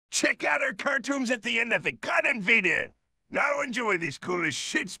check out our cartoons at the end of the Garden video. Now enjoy this cool as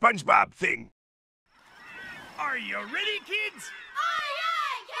shit SpongeBob thing. Are you ready, kids? Aye,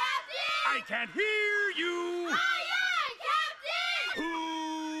 aye, Captain! I can't hear you! Aye, aye,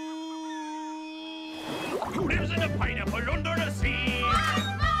 Captain! Who lives in a pineapple under the sea?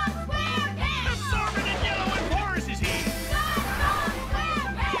 SpongeBob SquarePants! Absorbent and yellow and porous is he? SpongeBob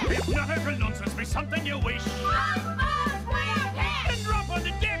SquarePants! If not every nonsense be something you wish. SpongeBob SquarePants! And drop on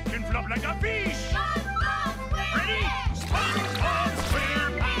the deck and flop like a fish. SpongeBob SquarePants! Ready? SpongeBob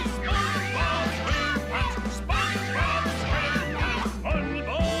SquarePants! SpongeBob SquarePants! SpongeBob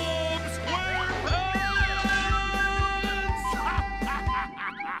SquarePants! SpongeBob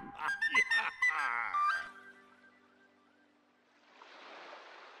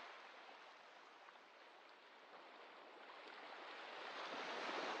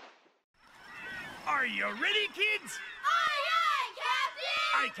Are you ready, kids? Aye, aye,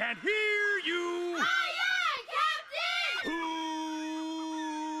 Captain! I can't hear you! Aye, aye, Captain!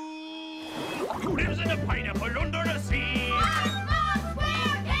 Who lives in a pineapple under the sea? SpongeBob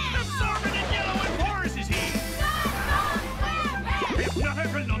SquarePants! Absorbent and yellow and porous is he? SpongeBob SquarePants! If not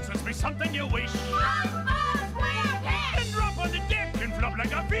every nonsense be something you wish. SpongeBob SquarePants! And drop on the deck and flop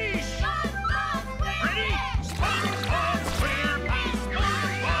like a fish. SpongeBob Ready? SquarePants! SpongeBob SquarePants!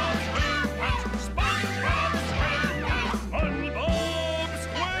 SpongeBob SquarePants! SpongeBob SquarePants! SpongeBob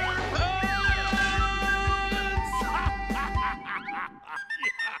SquarePants!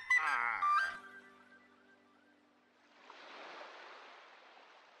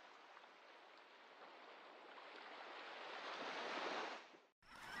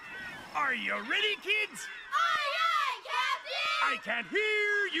 Are you ready, kids? Aye, aye, Captain! I can't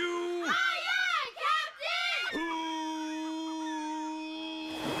hear you! Aye, aye, Captain!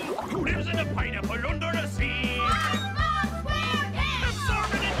 Who lives in a pineapple under the sea? SpongeBob SquarePants!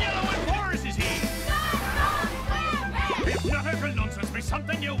 Absorbent and yellow and porous is he? SpongeBob SquarePants! If not every nonsense be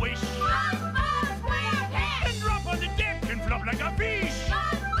something you wish. SpongeBob SquarePants! And drop on the deck and flop like a fish.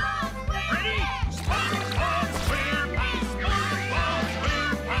 SpongeBob Ready? SquarePants! SpongeBob SquarePants! SpongeBob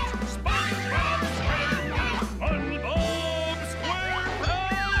SquarePants! SpongeBob SquarePants! SpongeBob SquarePants!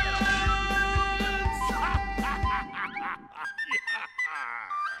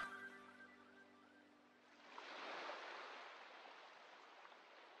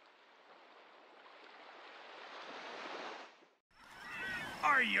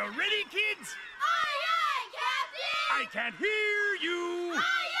 Are you ready, kids? Aye, aye, Captain! I can't hear you!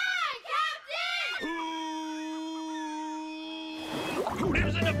 Aye, aye, Captain! Who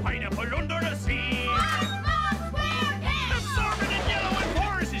lives in a pineapple under the sea? SpongeBob SquarePants! Absorbent and yellow and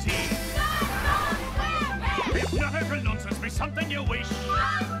porous is he? SpongeBob SquarePants! If not every nonsense be something you wish.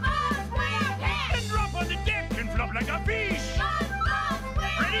 SpongeBob SquarePants! And drop on the deck and flop like a fish. SpongeBob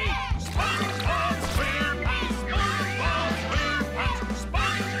Ready? SquarePants! SpongeBob SquarePants! SpongeBob SquarePants!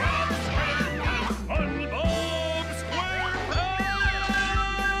 SpongeBob SquarePants! SpongeBob SquarePants!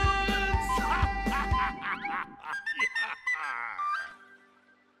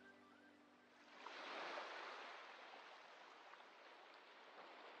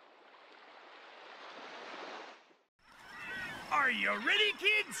 Are you ready,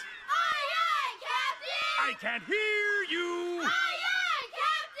 kids? Aye, aye, Captain! I can't hear you! Aye, aye,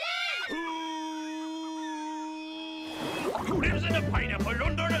 Captain! Who lives in a pineapple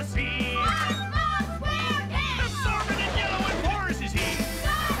under the sea? SpongeBob SquarePants! Absorbent and yellow and porous is he?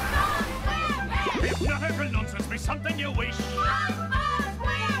 SpongeBob SquarePants! If not every nonsense be something you wish. SpongeBob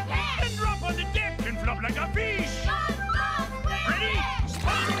SquarePants! And drop on the deck and flop like a fish. SpongeBob Ready?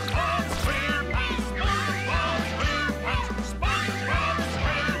 SquarePants! SpongeBob SquarePants! SpongeBob SquarePants! SpongeBob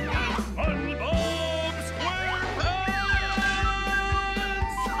SquarePants! SpongeBob SquarePants!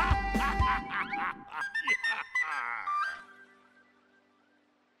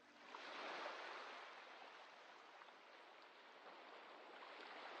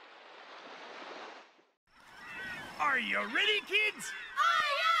 Are you ready, kids?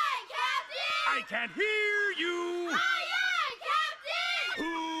 Aye, aye, Captain! I can't hear you! Aye, aye, Captain!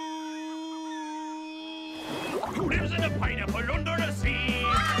 Who lives in a pineapple under the sea?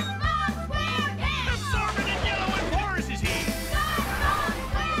 SpongeBob SquarePants! Absorbent and yellow and porous is he? SpongeBob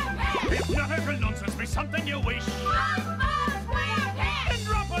SquarePants! If not every nonsense be something you wish. SpongeBob SquarePants! And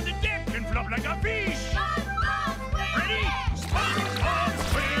drop on the deck and flop like a fish. SpongeBob Ready? SquarePants!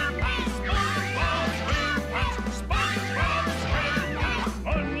 SpongeBob SquarePants! SpongeBob SquarePants! SpongeBob SquarePants!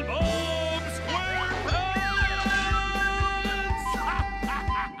 SpongeBob SquarePants!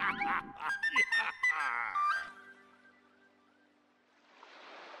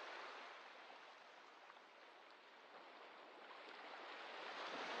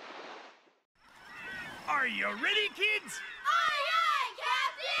 Are you ready, kids? Aye, aye,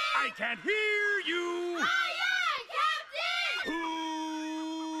 Captain! I can't hear you. Aye, aye, Captain!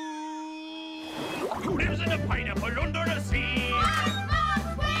 Who lives in a pineapple under the sea? SpongeBob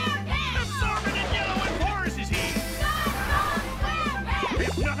SquarePants! Absorbent and yellow and porous is he. SpongeBob SquarePants!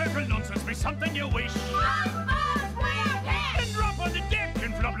 If not every nonsense be something you wish. SpongeBob SquarePants! And drop on the deck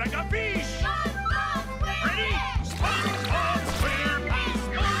and flop like a fish. SpongeBob Ready? SquarePants! SpongeBob SquarePants,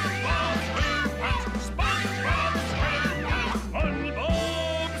 SpongeBob SquarePants, SpongeBob SquarePants,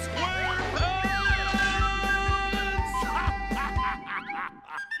 SpongeBob SquarePants.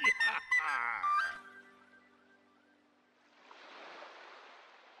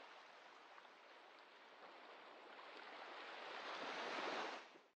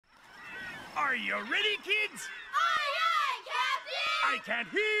 Are you ready, kids? Aye, aye, Captain! I can't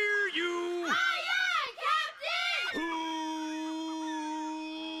hear you. Aye, aye, Captain!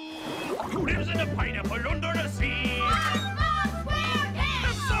 Who lives in a pineapple under the sea? SpongeBob SquarePants!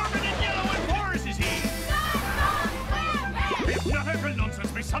 Absorbent and yellow and porous is he. SpongeBob SquarePants! If not every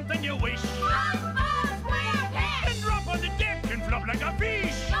nonsense be something you wish. SpongeBob SquarePants! And drop on the deck and flop like a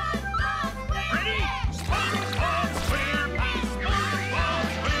fish. SpongeBob Ready? SquarePants! SpongeBob SquarePants, SpongeBob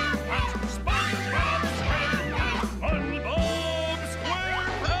SquarePants, SpongeBob SquarePants, SpongeBob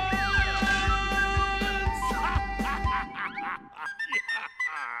SquarePants.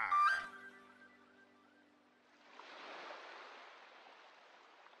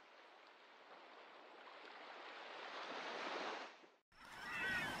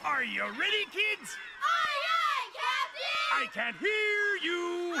 Are you ready, kids? Aye, aye, Captain! I can't hear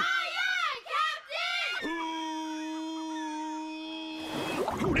you. Aye, aye, Captain!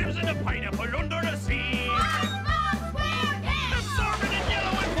 Who lives in a pineapple under the sea? SpongeBob SquarePants! Absorbent and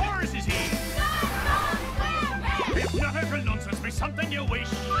yellow and porous is he. SpongeBob SquarePants! If not every nonsense be something you wish.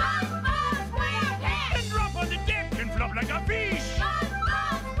 SpongeBob SquarePants! And drop on the deck and flop like a fish.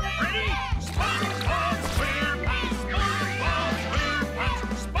 SpongeBob Ready? SquarePants! SpongeBob SquarePants, SpongeBob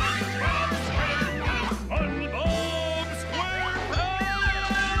SquarePants, SpongeBob SquarePants, SpongeBob SquarePants.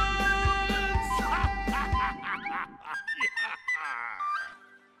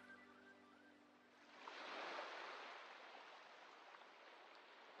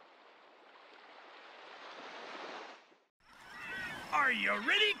 Are you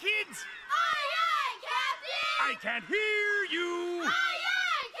ready, kids? Aye, aye, Captain! I can't hear you. Aye,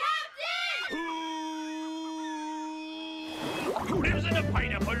 aye, Captain! Who lives in a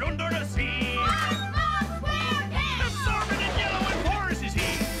pineapple under the sea? SpongeBob SquarePants! Absorbent and yellow and porous is he.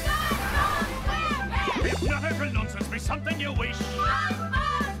 SpongeBob SquarePants! If not every nonsense be something you wish.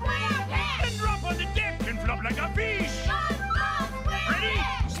 SpongeBob SquarePants! And drop on the deck and flop like a fish. SpongeBob Ready?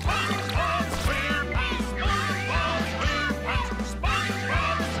 SquarePants! SpongeBob SquarePants, SpongeBob SquarePants,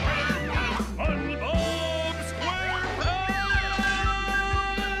 SpongeBob SquarePants, SpongeBob SquarePants.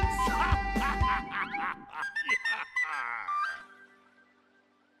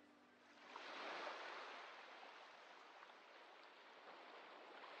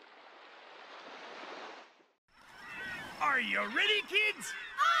 Are you ready, kids?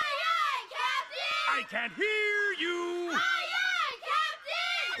 Aye, aye, Captain! I can't hear you. Aye, aye,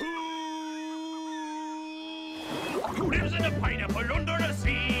 Captain! Who lives in a pineapple under the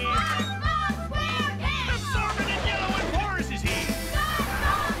sea? SpongeBob SquarePants! Absorbent and yellow and porous is he.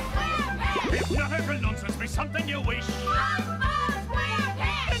 SpongeBob SquarePants! If not every nonsense be something you wish. SpongeBob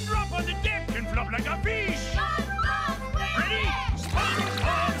SquarePants! And drop on the deck and flop like a fish. SpongeBob Ready? SquarePants!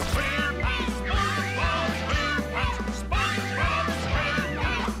 SpongeBob SquarePants, SpongeBob SquarePants, SpongeBob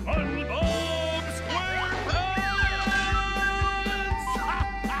SquarePants, SpongeBob SquarePants.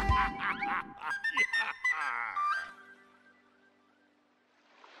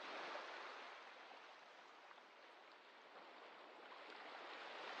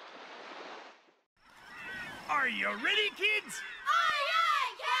 Are you ready, kids? Aye,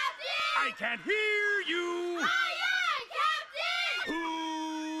 aye, Captain! I can't hear you. Aye, aye, Captain!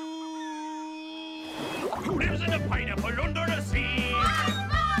 Who lives in a pineapple under the sea?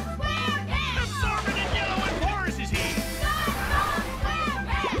 SpongeBob SquarePants! Absorbent and yellow and porous is he. SpongeBob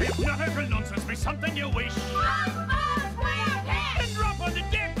SquarePants! If not every nonsense be something you wish. SpongeBob SquarePants! And drop on the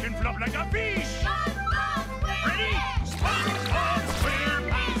deck and flop like a fish. SpongeBob Ready? SquarePants! SpongeBob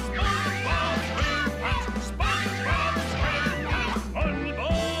SquarePants, SpongeBob SquarePants, SpongeBob SquarePants,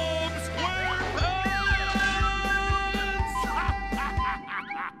 SpongeBob SquarePants.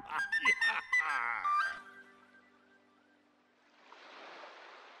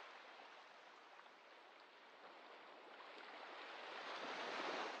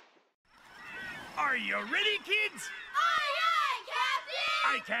 Are you ready, kids? Aye, aye, Captain!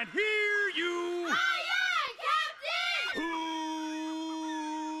 I can't hear you. Aye, aye,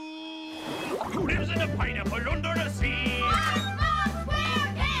 Who lives in a pineapple under the sea? SpongeBob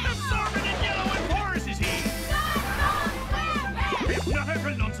SquarePants! Absorbent in yellow and porous is he. SpongeBob SquarePants!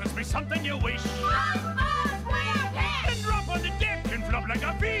 Hypnotic nonsense be something you wish. SpongeBob SquarePants! And drop on the deck and flop like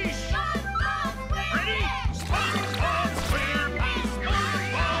a fish. SpongeBob Ready? SquarePants! SpongeBob SquarePants.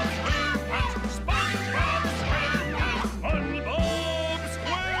 SpongeBob SquarePants. SpongeBob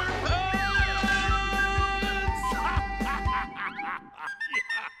SquarePants. SpongeBob SquarePants.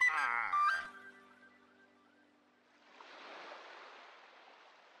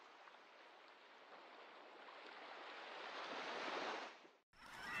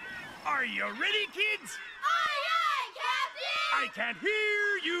 Are you ready, kids? Aye, aye, Captain! I can't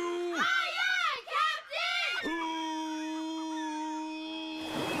hear you. Aye, aye, Captain!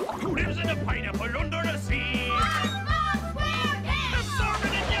 Who lives in a pineapple under the sea? SpongeBob SquarePants!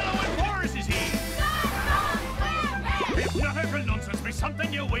 Absorbent in yellow and porous is he. SpongeBob SquarePants! Hypnotic nonsense be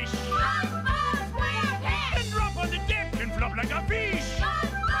something you wish. SpongeBob SquarePants! And drop on the deck and flop like a fish.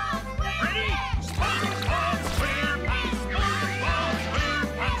 SpongeBob Ready? SquarePants! SpongeBob SquarePants. SpongeBob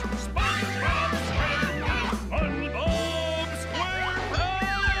SquarePants. SpongeBob SquarePants. SpongeBob SquarePants.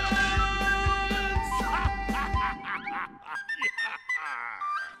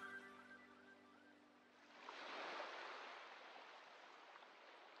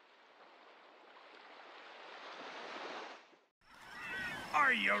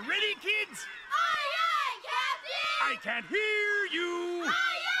 Are you ready, kids? Aye, aye, Captain! I can't hear you.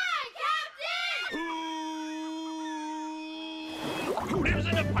 Aye, aye, Captain! Who lives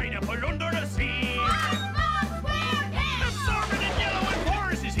in a pineapple under the sea? SpongeBob SquarePants! Absorbent in yellow and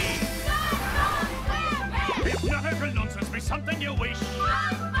porous is he. SpongeBob SquarePants! Hypnotic nonsense be something you wish.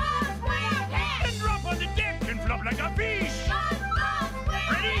 SpongeBob SquarePants! And drop on the deck and flop like a fish. SpongeBob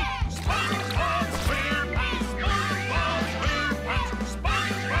Ready? SquarePants! SpongeBob SquarePants. SpongeBob SquarePants.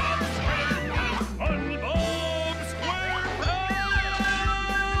 SpongeBob SquarePants. SpongeBob SquarePants.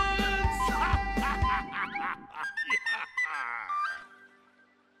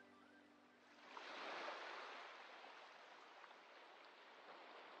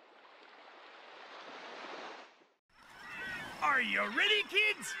 Are you ready,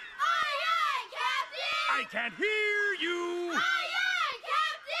 kids? Aye, aye, Captain! I can't hear you. Aye, aye,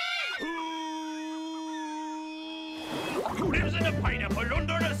 Captain! Who lives in a pineapple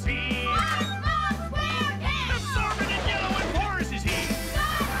under the sea? SpongeBob SquarePants! Absorbent in yellow and porous is he.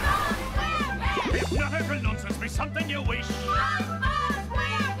 SpongeBob SquarePants! Hypnotic nonsense be something you wish. SpongeBob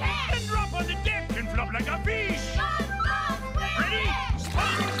SquarePants! And drop on the deck and flop like a fish. SpongeBob Ready?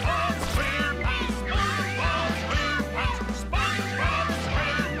 SquarePants! SpongeBob SquarePants. SpongeBob SquarePants. SpongeBob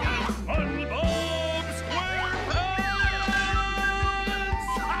SquarePants. SpongeBob SquarePants.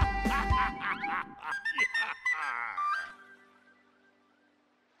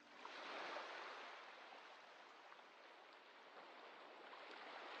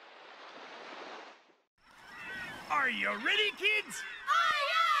 Are you ready, kids? Aye,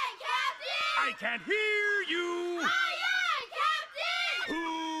 aye, Captain! I can't hear you. Aye, aye, Captain!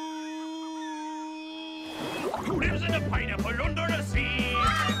 Who lives in a pineapple under the sea?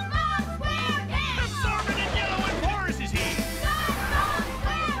 SpongeBob SquarePants! Absorbent in yellow and porous is he. SpongeBob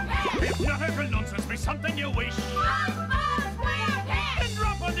SquarePants! Hypnotic nonsense be something you wish. SpongeBob SquarePants! And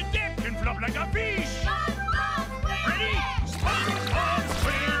drop on the deck and flop like a fish. SpongeBob Ready? SquarePants! SpongeBob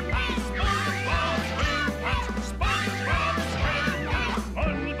SquarePants. SpongeBob SquarePants. SpongeBob SquarePants.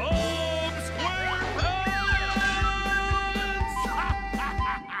 SpongeBob SquarePants.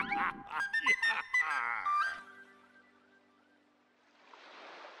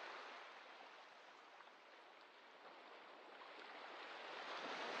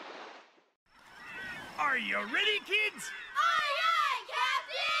 Are you ready, kids? Aye, aye,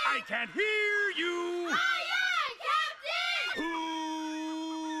 Captain! I can't hear you. Aye, aye, Captain!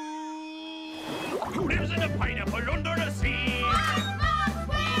 Who lives in a pineapple under the sea? SpongeBob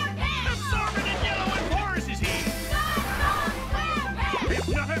SquarePants! Absorbent in yellow and porous is he. SpongeBob SquarePants!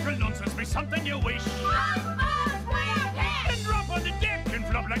 Hypnotic nonsense be something you wish. SpongeBob SquarePants! And drop on the deck and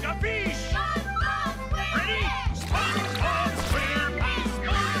flop like a fish. SpongeBob Ready? SquarePants! SpongeBob SquarePants.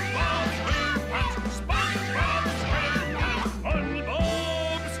 SpongeBob SquarePants. SpongeBob SquarePants.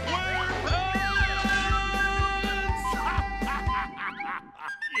 SpongeBob SquarePants.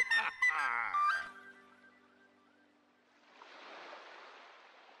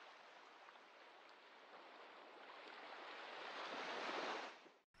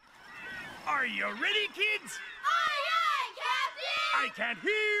 Are you ready, kids? Aye, aye, Captain! I can't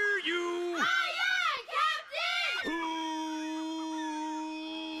hear you. Aye, aye, Captain!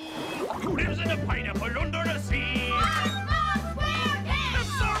 Who lives in a pineapple under the sea? SpongeBob SquarePants!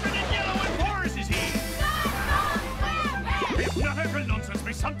 Absorbent in yellow and porous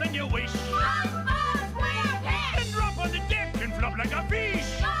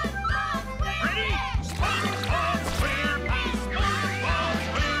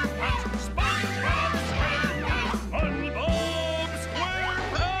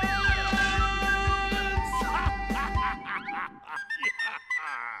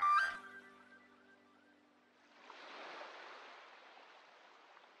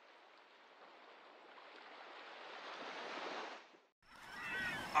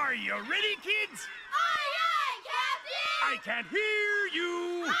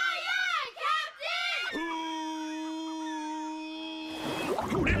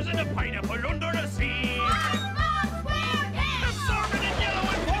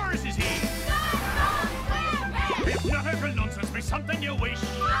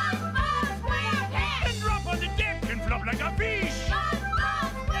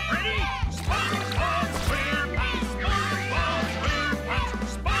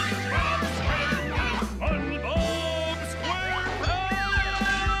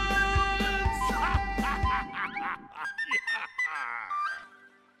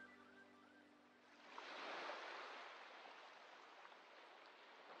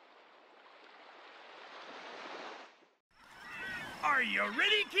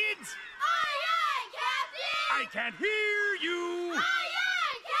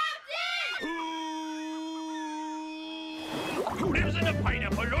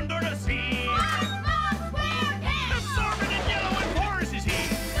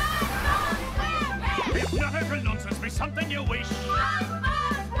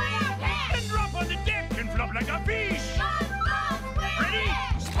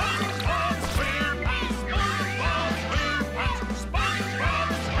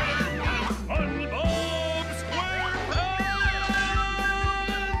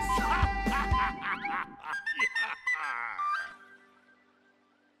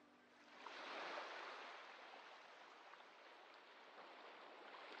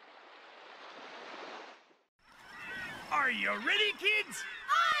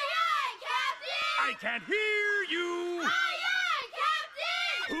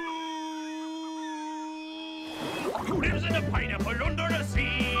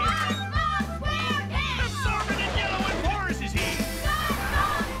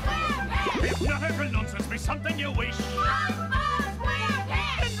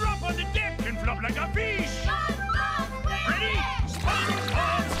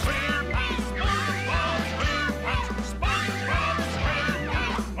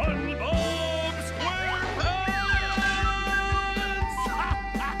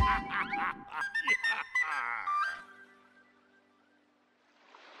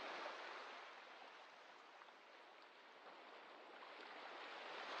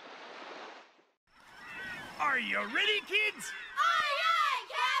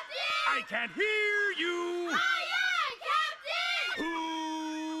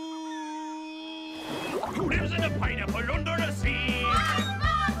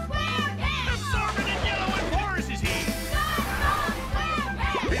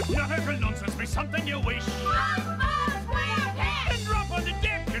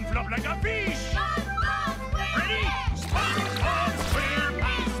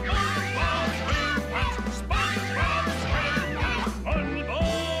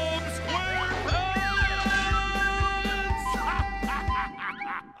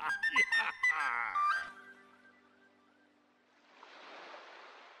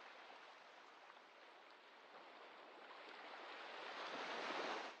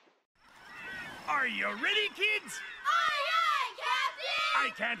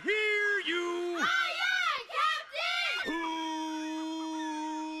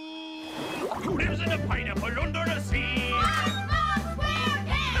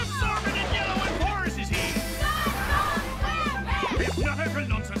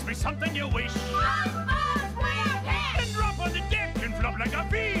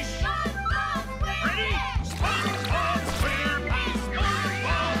Ready? SpongeBob SquarePants,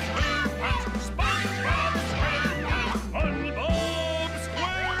 SpongeBob SquarePants, SpongeBob SquarePants, SpongeBob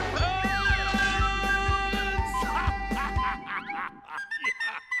SquarePants.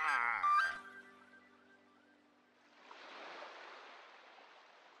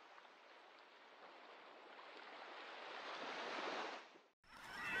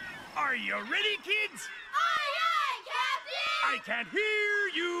 Are you ready, kids? Aye, aye, Captain! I can't hear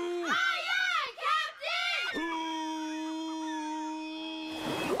you. Aye, aye, Captain!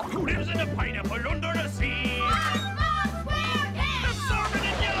 Who lives in a pineapple under the sea? SpongeBob SquarePants! Absorbent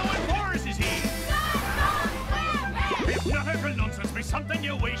and yellow and porous is he. SpongeBob SquarePants! Hypnotical nonsense be something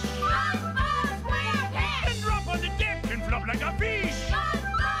you wish. SpongeBob SquarePants! And drop on the deck and flop like a fish.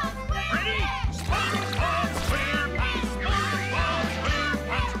 SpongeBob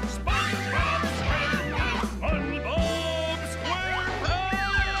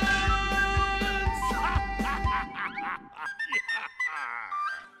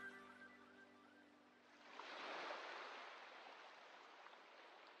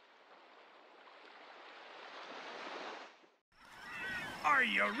Are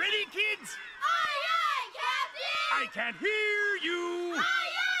you ready, kids? Aye, aye, Captain! I can't hear you.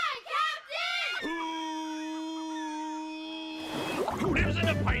 Aye, aye, Captain! Who lives in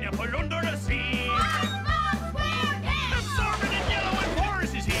a pineapple under the sea? SpongeBob SquarePants! Absorbent and yellow and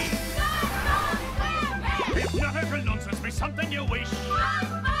porous is he. SpongeBob SquarePants! Hypnotic nonsense be something you wish.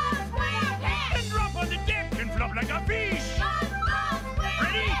 SpongeBob SquarePants! And drop on the deck and flop like a fish. SpongeBob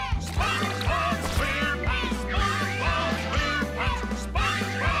Ready? SquarePants! SpongeBob SquarePants. SpongeBob SquarePants.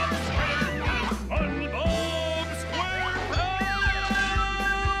 SpongeBob SquarePants. SpongeBob SquarePants.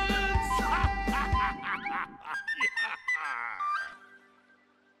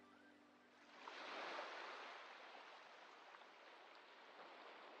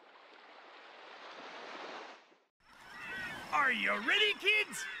 Are you ready,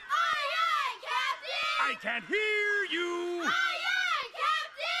 kids? Aye, aye, Captain! I can't hear you. Aye, aye,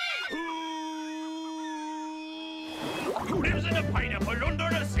 Captain! Who lives in a pineapple under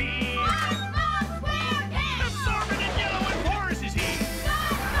the sea? SpongeBob SquarePants! Absorbent and yellow and porous is he.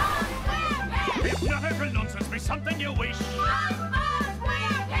 SpongeBob SquarePants! Hypnotic nonsense be something you wish. SpongeBob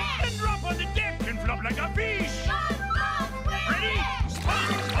SquarePants! And drop on the deck and flop like a fish. SpongeBob Ready?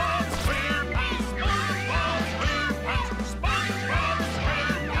 SquarePants! SpongeBob SquarePants. SpongeBob SquarePants. SpongeBob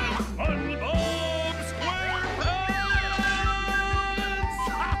SquarePants. SpongeBob SquarePants.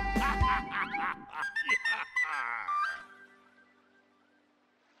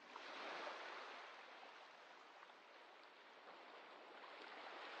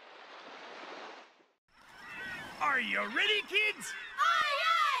 Are you ready, kids? Aye,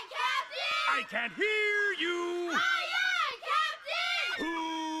 aye, Captain! I can't hear you. Aye, aye, Captain!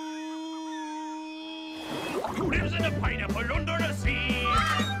 Who lives in a pineapple under the sea?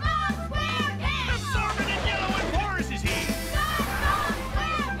 SpongeBob SquarePants! Absorbent and yellow and porous is he. SpongeBob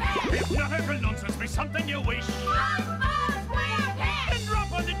SquarePants! Hypnotic nonsense be something you wish. SpongeBob SquarePants! And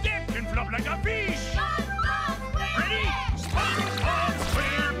drop on the deck and flop like a fish. SpongeBob Ready? SquarePants!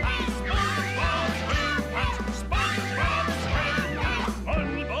 SpongeBob SquarePants. SpongeBob SquarePants. SpongeBob SquarePants.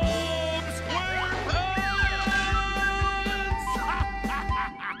 SpongeBob SquarePants.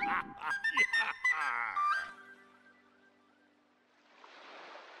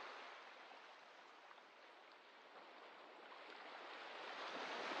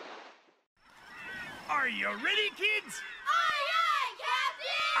 Are you ready, kids? Aye, aye,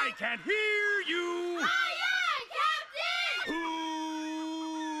 Captain! I can't hear you. Aye, aye, Captain!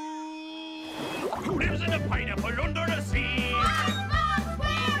 Who lives in a pineapple under the sea? SpongeBob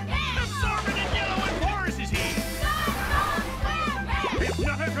SquarePants! Absorbent and yellow and porous is he. SpongeBob SquarePants!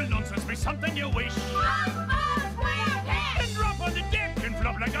 Hypnotic nonsense be something you wish. SpongeBob SquarePants! And drop on the deck and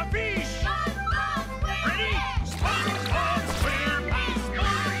flop like a fish. SpongeBob Ready? SquarePants! SpongeBob SquarePants.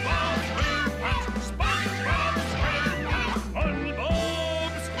 SpongeBob SquarePants. SpongeBob SquarePants.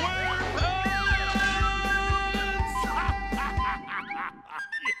 SpongeBob SquarePants.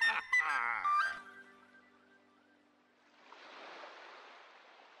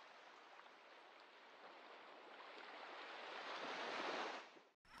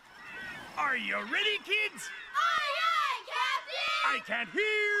 Are you ready, kids? Aye, aye, Captain! I can't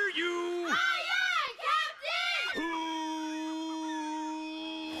hear you. Aye, aye, Captain!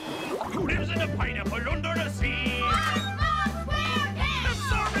 Who lives in a pineapple under the sea? SpongeBob SquarePants!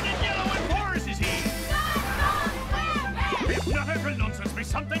 Absorbent and yellow and porous is he. SpongeBob SquarePants! Hypnotic nonsense be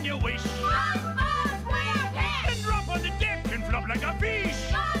something you wish. SpongeBob SquarePants! And drop on the deck and flop like a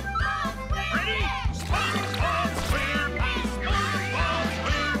fish. SpongeBob Ready? SquarePants! SpongeBob SquarePants. SpongeBob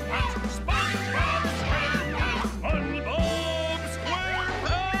SquarePants. SpongeBob SquarePants. SpongeBob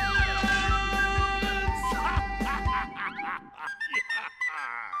SquarePants.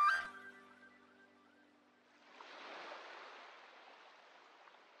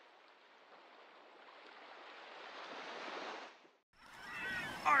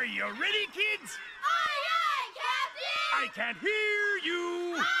 Are you ready, kids? Aye, aye, Captain! I can't hear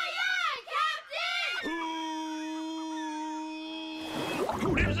you. Aye, aye, Captain! Who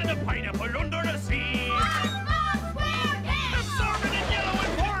lives in a pineapple under the sea? SpongeBob SquarePants! Absorbent and yellow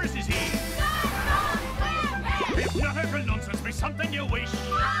and porous is he. SpongeBob SquarePants! Hypnotic nonsense be something you wish.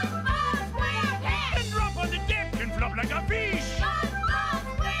 SpongeBob SquarePants! And drop on the deck and flop like a fish. SpongeBob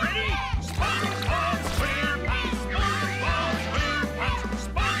Ready? SquarePants! SpongeBob SquarePants. SpongeBob SquarePants.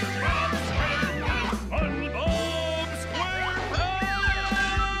 SpongeBob SquarePants. SpongeBob SquarePants.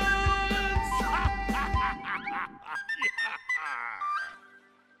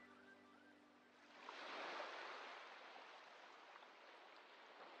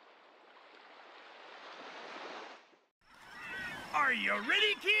 Are you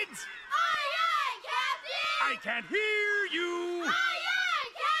ready, kids? Aye, aye, Captain! I can't hear you. Aye, aye,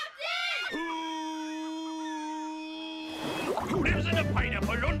 Who lives in a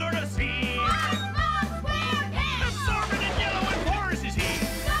pineapple under the sea? SpongeBob SquarePants! Absorbent and yellow and porous is he.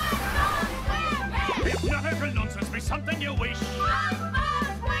 SpongeBob SquarePants! Hypnotical nonsense be something you wish.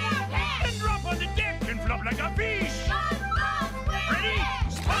 SpongeBob SquarePants! And drop on the deck and flop like a fish. SpongeBob SquarePants! Ready?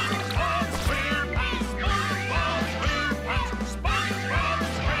 SpongeBob SquarePants, SpongeBob SquarePants, SpongeBob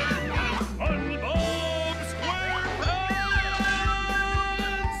SquarePants, SpongeBob SquarePants.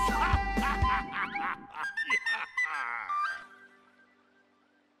 Yeah.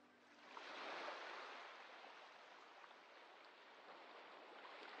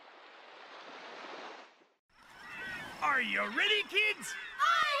 Are you ready, kids?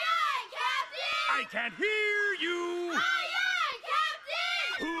 Aye, aye, Captain! I can't hear you. Aye, aye,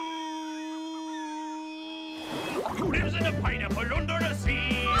 Captain! Who lives in a pineapple under the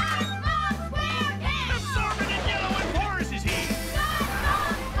sea? SpongeBob SquarePants! Absorbent and yellow and porous is he.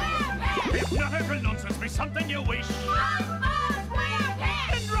 SpongeBob SquarePants! Hypnotical nonsense be something you wish. SpongeBob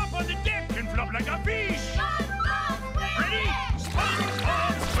SquarePants! And drop on the deck and flop like a fish. SpongeBob Ready? SquarePants!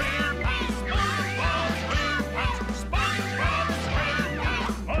 SpongeBob SquarePants, SpongeBob SquarePants, SpongeBob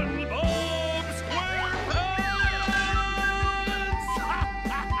SquarePants, SpongeBob SquarePants.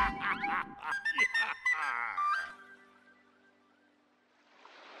 Yeah.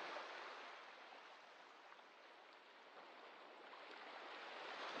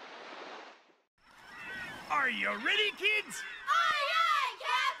 Are you ready, kids? Aye, aye,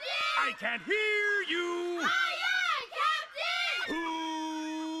 Captain! I can't hear you. Aye, aye, Captain!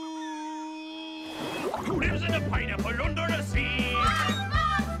 Who lives in a pineapple under the sea?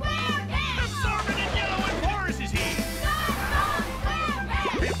 SpongeBob SquarePants! Absorbent and yellow and porous is he. SpongeBob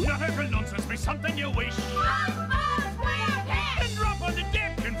SquarePants! Hypnotical nonsense be something you wish. SpongeBob SquarePants! And drop on the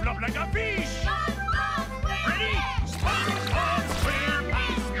deck and flop like a fish. SpongeBob Ready? SquarePants! SpongeBob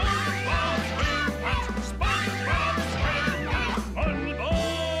SquarePants, SpongeBob SquarePants, SpongeBob SquarePants,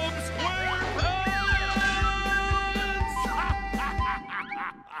 SpongeBob SquarePants.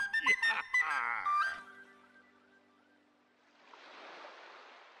 Yeah.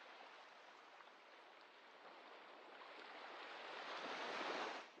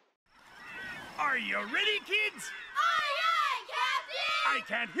 Are you ready, kids? Aye, aye, Captain! I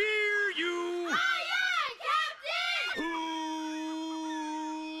can't hear you. Aye, aye, Captain!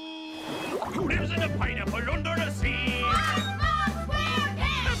 Who lives in a pineapple under the sea? SpongeBob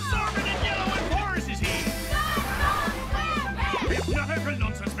SquarePants! Absorbent and yellow and porous is he. SpongeBob SquarePants! Hypnotical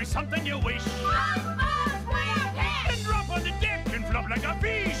nonsense be something you wish. SpongeBob SquarePants! And drop on the deck and flop like a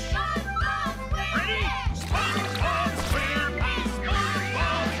fish. SpongeBob Ready? SquarePants! SpongeBob SquarePants,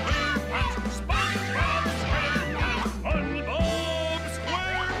 SpongeBob SquarePants, SpongeBob SquarePants, SpongeBob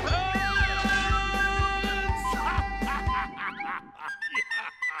SquarePants. Yeah.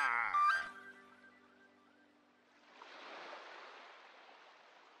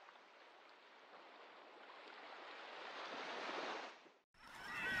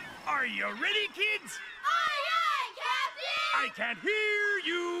 Are you ready, kids? Aye, aye, Captain! I can't hear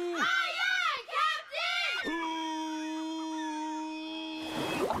you. Aye, aye, Captain!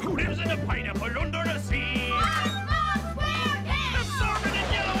 Who lives in a pineapple under the sea? SpongeBob SquarePants! Absorbent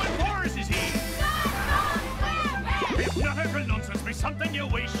and yellow and porous is he. SpongeBob SquarePants! Hypnotical nonsense be something you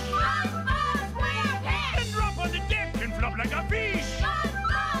wish. SpongeBob SquarePants! And drop on the deck and flop like a fish.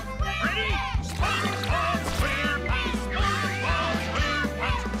 SpongeBob Ready? SquarePants! SpongeBob SquarePants, SpongeBob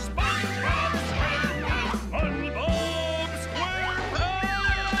SquarePants, SpongeBob SquarePants, SpongeBob SquarePants.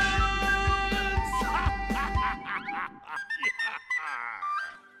 Yeah.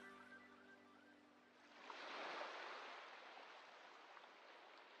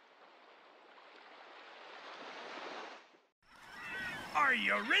 Are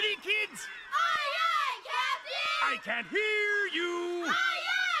you ready, kids? Aye, aye, Captain! I can't hear you. Aye,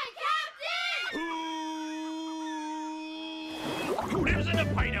 aye, Captain! Who lives in a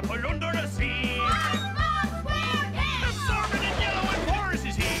pineapple under the sea? SpongeBob SquarePants! Absorbent and yellow and porous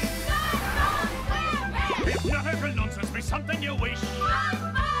is he. SpongeBob SquarePants! Hypnotical nonsense be something you wish.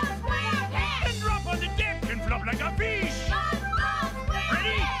 SpongeBob SquarePants! And drop on the deck and flop like a fish. SpongeBob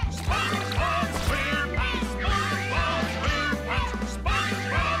Ready? SquarePants! SpongeBob SquarePants, SpongeBob SquarePants,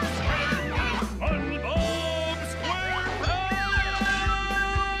 SpongeBob SquarePants, SpongeBob SquarePants.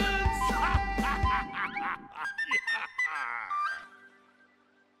 Yeah.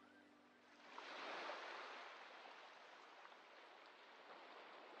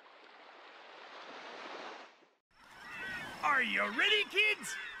 Are you ready,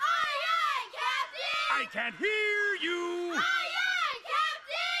 kids? Aye, aye, Captain! I can't hear you. Aye, aye,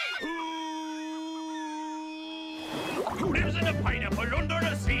 Captain! Who lives in a pineapple under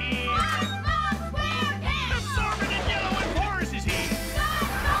the sea? SpongeBob SquarePants! Absorbent and yellow and porous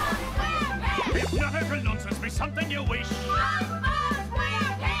be something you wish. SpongeBob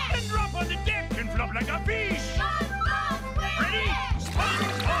SquarePants! And drop on the deck and flop like a fish. SpongeBob Ready?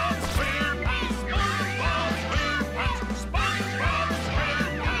 SquarePants! SpongeBob SquarePants, SpongeBob SquarePants, SpongeBob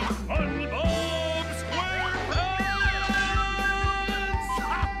SquarePants, SpongeBob SquarePants.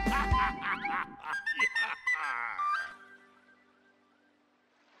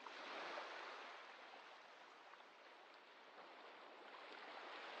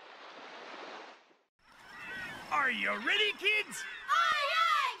 Are you ready, kids? Aye,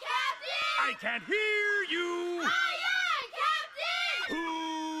 aye, Captain! I can't hear you. Aye, aye, Captain!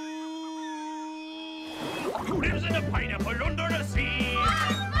 Who lives in a pineapple under the sea?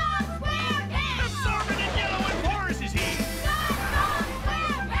 SpongeBob SquarePants! Absorbent and yellow and porous is he. SpongeBob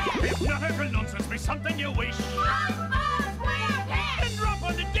SquarePants! Hypnotical nonsense be something you wish. SpongeBob SquarePants! And drop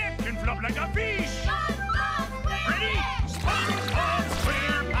on the deck and flop like a fish. SpongeBob Ready? SquarePants! SpongeBob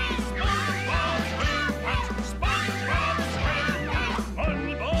SquarePants, SpongeBob SquarePants, SpongeBob SquarePants,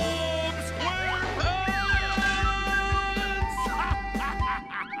 SpongeBob SquarePants.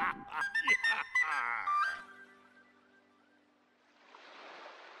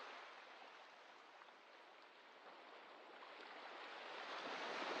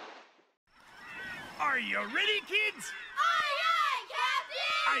 Are you ready, kids? Aye, aye,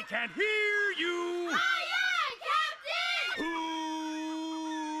 Captain! I can't hear you. Aye, aye, Captain!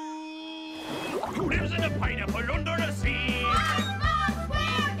 Who lives in a pineapple under the sea? SpongeBob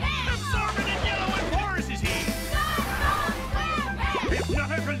SquarePants! Absorbent and yellow and porous is he. SpongeBob SquarePants!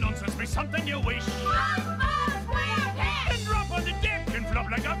 Hypnotical nonsense be something you wish. SpongeBob SquarePants! And drop on the deck and flop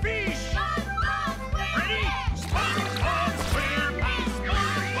like a fish. SpongeBob Ready? SquarePants! SpongeBob SquarePants,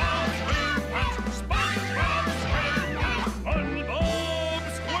 SpongeBob SquarePants, SpongeBob SquarePants, SpongeBob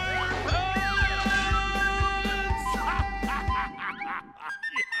SquarePants.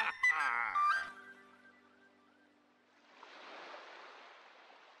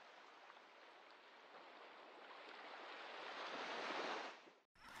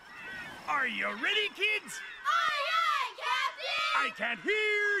 Are you ready, kids? Aye, aye, Captain! I can't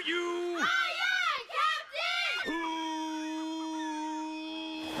hear you. Aye, aye, Captain!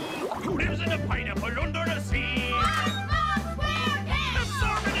 Who lives in a pineapple under the sea? SpongeBob SquarePants!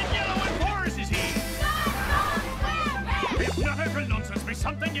 Absorbent and yellow and porous is he. SpongeBob SquarePants! Hypnotical nonsense be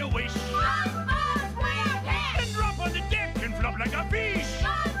something you wish. SpongeBob SquarePants! And drop on the deck and flop like a fish.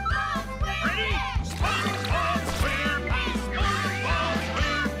 SpongeBob Ready? SquarePants! SpongeBob SquarePants, SpongeBob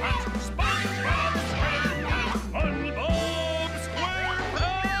SquarePants, SpongeBob SquarePants, SpongeBob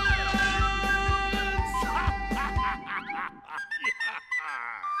SquarePants.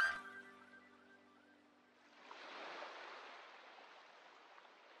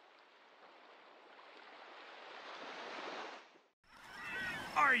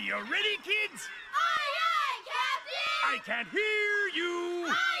 Are you ready, kids? Aye, aye, Captain! I can't hear you.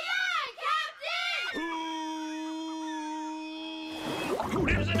 Aye, aye, Captain! Who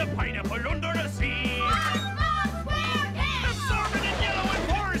lives in a pineapple under the sea? SpongeBob SquarePants! Absorbent and yellow and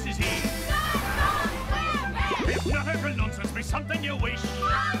porous is he. SpongeBob SquarePants! Hypnotical nonsense be something you wish.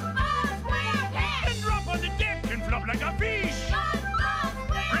 SpongeBob SquarePants! And drop on the deck and flop like a fish. SpongeBob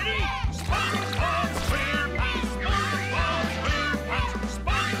Ready? SquarePants! SpongeBob SquarePants, SpongeBob SquarePants,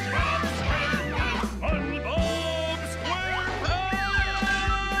 SpongeBob SquarePants, SpongeBob SquarePants.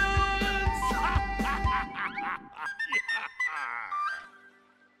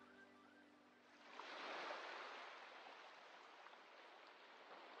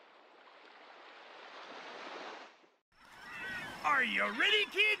 Are you ready,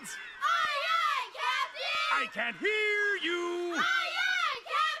 kids? Aye, aye, Captain! I can't hear you. Aye, aye,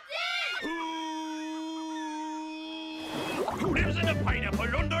 Captain! Who lives in a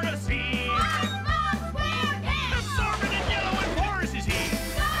pineapple under the sea? SpongeBob SquarePants! Absorbent and yellow and porous is he.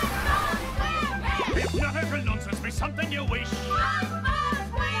 SpongeBob SquarePants! Hypnotical nonsense be something you wish. SpongeBob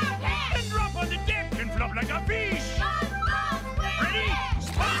SquarePants! And drop on the deck and flop like a fish. SpongeBob Ready?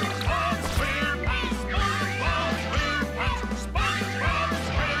 SquarePants! SpongeBob SquarePants, SpongeBob SquarePants, SpongeBob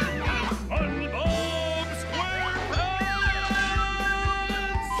SquarePants, SpongeBob SquarePants.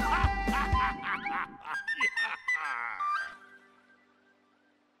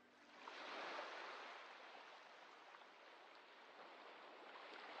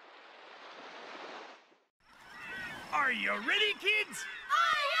 Are you ready, kids?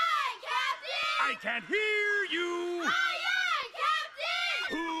 Aye, aye, Captain! I can't hear you. Aye, aye,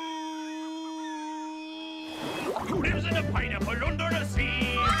 Captain! Who lives in a pineapple under the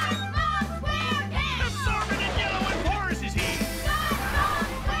sea? SpongeBob SquarePants! Absorbent and yellow and porous is he. SpongeBob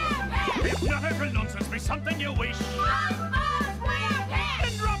SquarePants! Hypnotical nonsense be something you wish. SpongeBob SquarePants!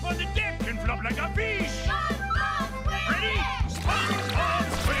 And drop on the deck and flop like a fish. SpongeBob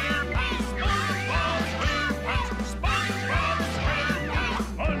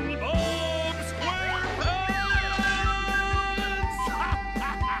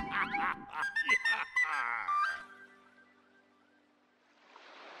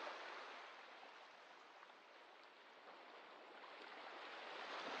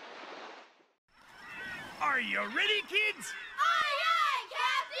Are you ready, kids? Aye, aye,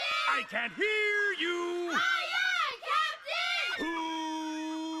 Captain! I can't hear you. Aye, aye, Captain!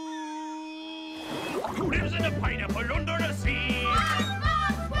 Who lives in a pineapple under the sea?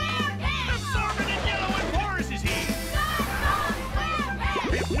 SpongeBob SquarePants! Absorbent and yellow and porous is he. SpongeBob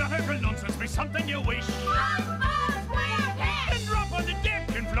SquarePants! Hypnotical nonsense be something you wish. SpongeBob SquarePants! And drop on the deck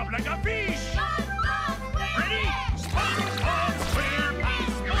and flop like a fish. SpongeBob Ready? SquarePants! SpongeBob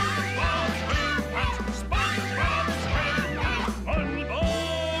SquarePants. SpongeBob SquarePants. SpongeBob SquarePants.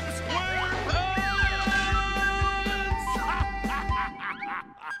 SpongeBob SquarePants.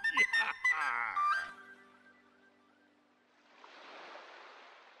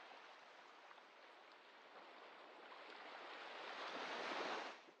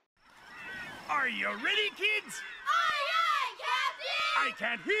 Are you ready, kids? Aye, aye, Captain! I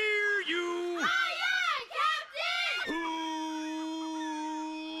can't hear you. Aye, aye, Captain!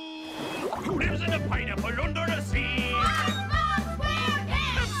 Who lives in a pineapple under the sea? SpongeBob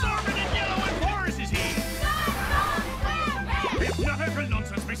SquarePants! Absorbent and yellow and porous is he. SpongeBob SquarePants! Hypnotical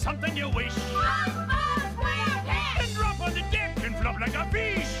nonsense be something you wish. SpongeBob SquarePants! And drop on the deck and flop like a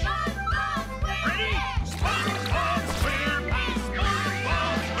fish. SpongeBob Ready? SquarePants! SpongeBob SquarePants.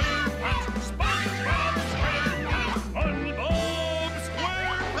 SpongeBob SquarePants. SpongeBob SquarePants. SpongeBob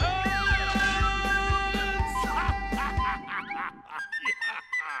SquarePants.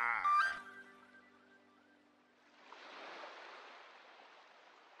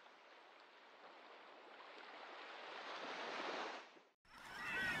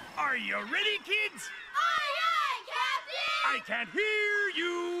 Are you ready, kids? Aye, aye, Captain! I can't hear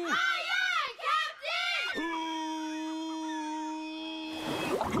you. Aye, aye, Captain!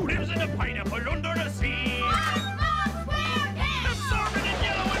 Who lives in a pineapple under the sea? SpongeBob SquarePants! Absorbent and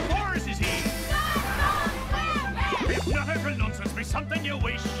yellow and porous is he. SpongeBob SquarePants! Hypnotical nonsense be something you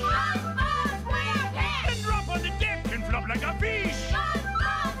wish. SpongeBob SquarePants! And drop on the deck and flop like a fish.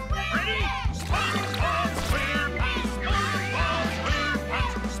 SpongeBob Ready? SquarePants! SpongeBob SquarePants. SpongeBob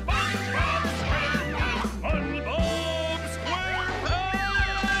SquarePants. SpongeBob SquarePants. SpongeBob SquarePants.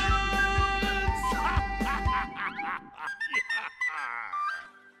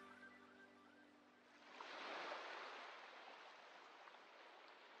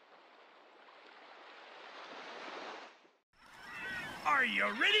 Are you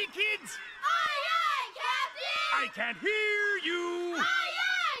ready, kids? Aye, aye, Captain! I can't hear you. Aye,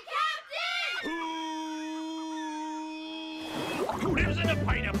 aye, Captain! Who lives in a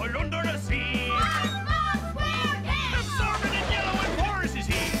pineapple under the sea? SpongeBob SquarePants! Absorbent and yellow and porous is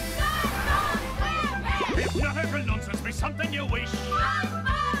he. SpongeBob SquarePants! Hypnotical nonsense be something you wish.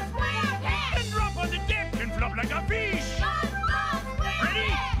 SpongeBob SquarePants! And drop on the deck and flop like a fish. SpongeBob Ready?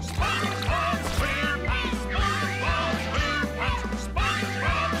 SquarePants! SpongeBob SquarePants. SpongeBob SquarePants.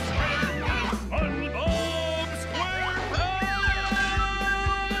 SpongeBob SquarePants. SpongeBob SquarePants.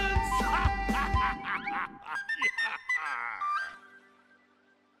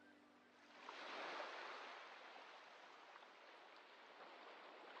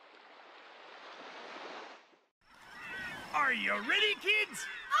 Are you ready, kids?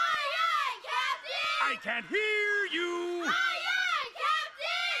 Aye, aye, Captain! I can't hear you. Aye, aye,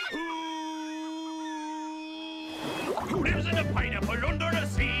 Captain! Who lives in a pineapple under the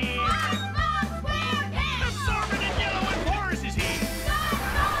sea? SpongeBob SquarePants! Absorbent and yellow and porous is he.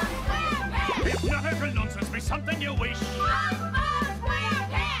 SpongeBob SquarePants! Hypnotical nonsense be something you wish. SpongeBob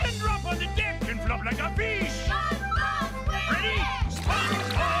SquarePants! And drop on the deck and flop like a fish. SpongeBob Ready?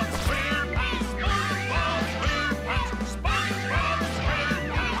 SquarePants! SpongeBob SquarePants. SpongeBob SquarePants. SpongeBob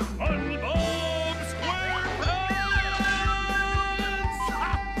SquarePants. SpongeBob SquarePants.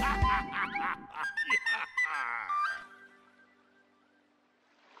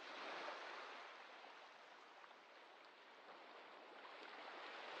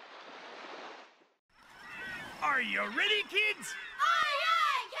 Are you ready, kids? Aye,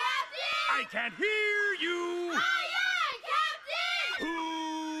 aye, Captain! I can't hear you. Aye, aye, Captain!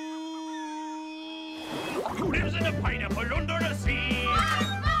 Who lives in a pineapple under the sea?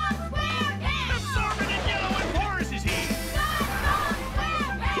 SpongeBob SquarePants! Absorbent and yellow and porous is he. SpongeBob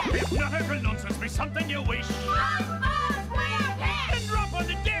SquarePants! Hypnotical nonsense be something you wish. SpongeBob SquarePants! And drop on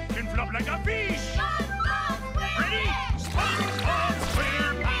the deck and flop like a fish. SpongeBob Ready? SquarePants!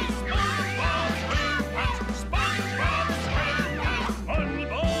 SpongeBob SquarePants. SpongeBob SquarePants. SpongeBob SquarePants.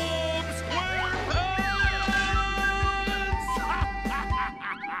 SpongeBob SquarePants.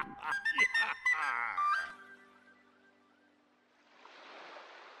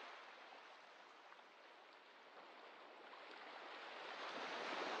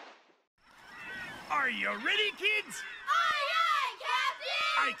 Are you ready, kids? Aye, aye,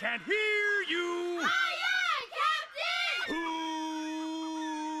 Captain! I can't hear you. Aye, aye,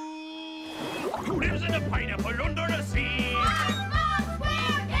 Who lives in a pineapple under the sea? SpongeBob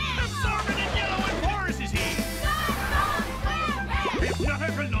SquarePants! Absorbent in yellow and porous is he. SpongeBob SquarePants!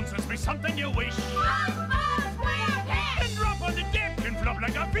 Hypnotical nonsense be something you wish. SpongeBob SquarePants! And drop on the deck and flop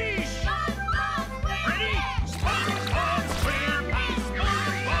like a fish. SpongeBob Ready? SquarePants! SpongeBob SquarePants,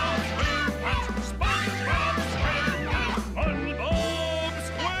 SpongeBob SquarePants, SpongeBob SquarePants, SpongeBob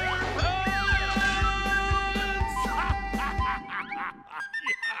SquarePants.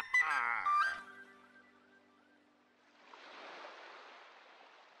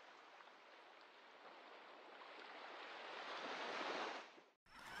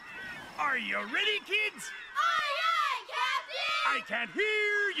 Are you ready, kids? Aye, aye, Captain! I can't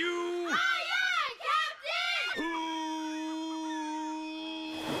hear you. Aye, aye, Captain!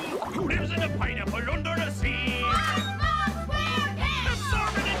 Who lives in a pineapple under the sea? SpongeBob SquarePants!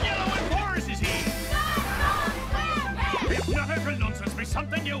 Absorbent in yellow and porous is he. SpongeBob SquarePants! Hypnotical nonsense be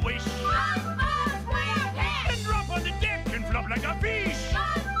something you wish. SpongeBob SquarePants! And drop on the deck and flop like a fish.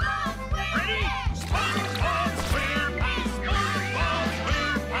 SpongeBob Ready? SquarePants! SpongeBob SquarePants, SpongeBob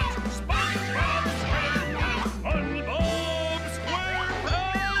SquarePants, SpongeBob SquarePants, SpongeBob SquarePants.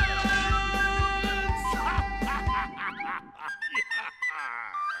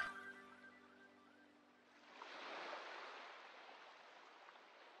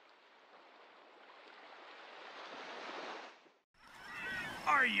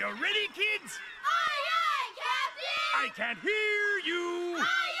 Are you ready, kids? Aye, aye, Captain! I can't hear you.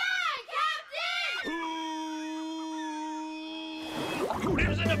 Aye, aye, Captain! Who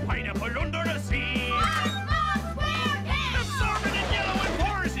lives in a pineapple under the sea? SpongeBob SquarePants! Absorbent in yellow and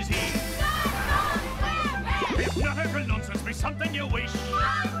porous is he. SpongeBob SquarePants! Hypnotical nonsense be something you wish.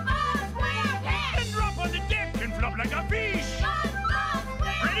 SpongeBob SquarePants! And drop on the deck and flop like a fish. SpongeBob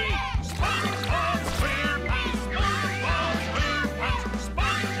Ready? SquarePants! SpongeBob SquarePants, SpongeBob SquarePants,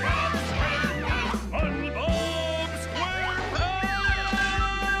 SpongeBob SquarePants, SpongeBob SquarePants.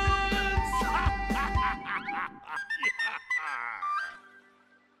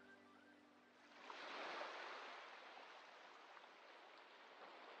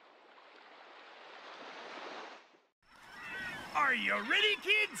 Are you ready,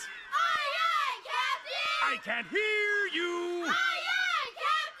 kids? Aye, aye, Captain! I can't hear you. Aye, aye,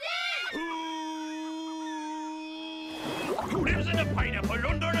 Captain! Who lives in a pineapple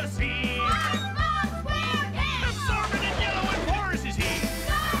under the sea? SpongeBob SquarePants! Absorbent in yellow and porous is he.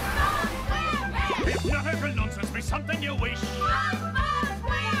 SpongeBob SquarePants! Hypnotical nonsense be something you wish. SpongeBob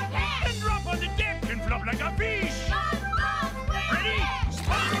SquarePants! And drop on the deck and flop like a fish. SpongeBob Ready?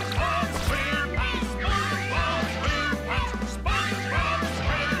 SquarePants! SpongeBob SquarePants, SpongeBob SquarePants, SpongeBob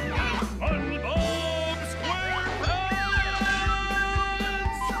SquarePants, SpongeBob SquarePants.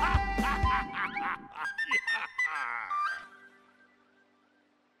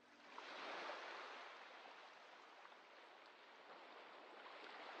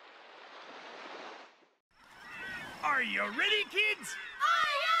 Are you ready, kids?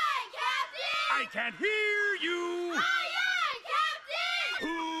 Aye, aye, Captain! I can't hear you. Aye, aye,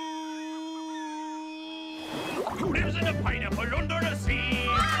 Captain! Who lives in a pineapple under the sea?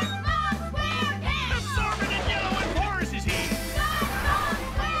 SpongeBob SquarePants! Absorbent in yellow and porous is he. SpongeBob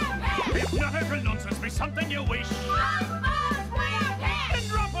SquarePants! Hypnotical nonsense be something you wish. SpongeBob SquarePants! And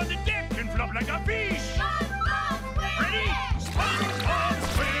drop on the deck and flop like a fish. SpongeBob Ready? SquarePants! SpongeBob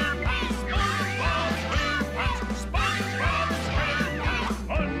SquarePants, SpongeBob SquarePants, SpongeBob SquarePants,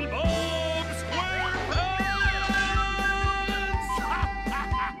 SpongeBob SquarePants.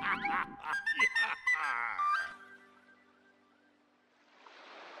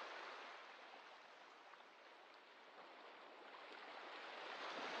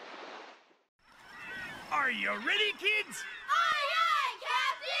 Are you ready, kids? Aye, aye,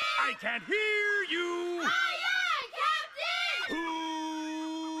 Captain! I can't hear you. Aye, aye, Captain!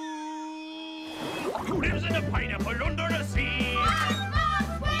 Who lives in a pineapple under the sea?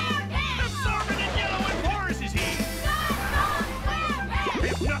 SpongeBob SquarePants! Absorbent in yellow and porous is he. SpongeBob SquarePants!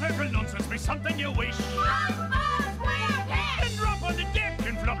 Hypnotical nonsense be something you wish. SpongeBob SquarePants! And drop on the deck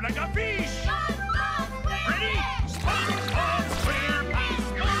and flop like a fish. SpongeBob Ready? SquarePants! SpongeBob SquarePants,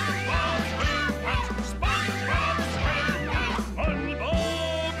 SpongeBob SquarePants, SpongeBob SquarePants,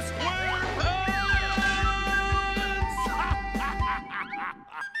 SpongeBob SquarePants.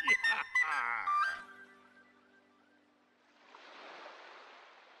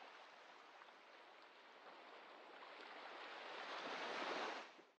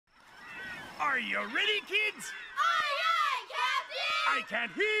 Are you ready, kids? Aye, aye, Captain! I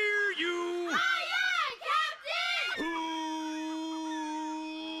can't hear you. Aye, aye, Captain!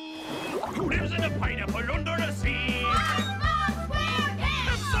 Who lives in a pineapple under the sea? SpongeBob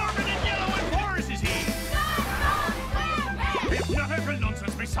SquarePants! Absorbent in yellow and porous every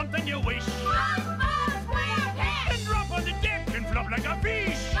nonsense be something you wish. SpongeBob SquarePants. And drop on the deck and flop like a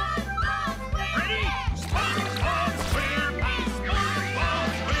fish. SpongeBob Ready? SquarePants. SpongeBob SquarePants. SpongeBob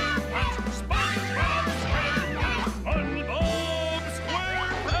SquarePants. SpongeBob SquarePants. SpongeBob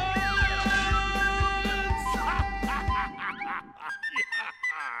SquarePants.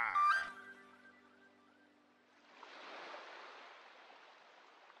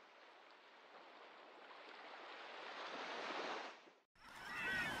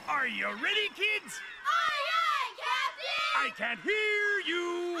 Are you ready, kids? Aye, aye, Captain. I can't hear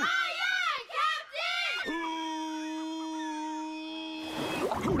you. Aye, aye, Captain.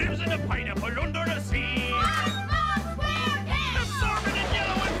 Who lives in a pineapple under the sea? SpongeBob SquarePants. Absorbent and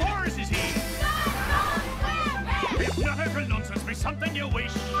yellow and porous is he. SpongeBob SquarePants. If not every nonsense be something you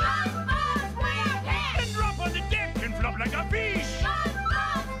wish. SpongeBob SquarePants. And drop on the deck and flop like a fish.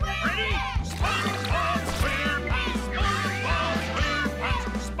 SpongeBob Ready? SquarePants. SpongeBob SquarePants. SpongeBob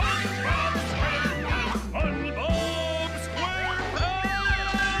SquarePants. SpongeBob SquarePants. SpongeBob SquarePants.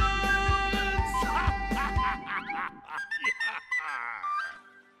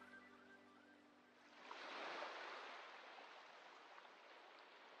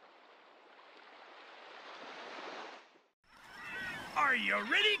 Are you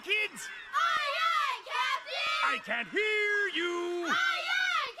ready, kids? Aye, aye, Captain. I can't hear you. Aye,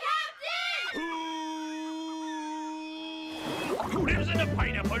 aye, Captain. Who lives in a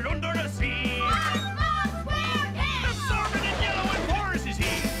pineapple under the sea? SpongeBob SquarePants. Absorbent and yellow and porous is he.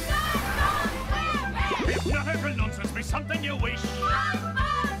 SpongeBob SquarePants. If not every nonsense be something you wish.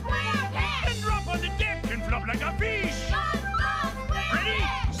 SpongeBob SquarePants. And drop on the deck and flop like a fish. SpongeBob Ready?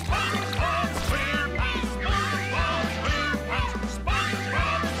 SquarePants. SpongeBob SquarePants. SpongeBob SquarePants.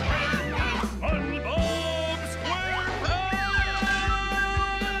 SpongeBob SquarePants. SpongeBob SquarePants.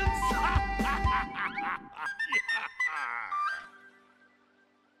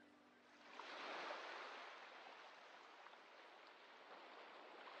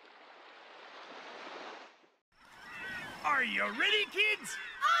 Are you ready, kids?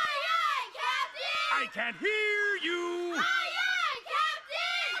 Aye, aye, Captain. I can't hear you. Aye, aye,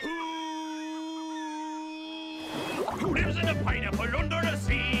 Captain. Who lives in a pineapple under the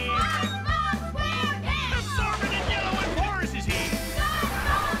sea? SpongeBob SquarePants. Absorbent and yellow and porous is he.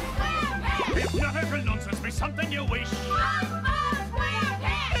 SpongeBob SquarePants. If not every nonsense be something you wish. SpongeBob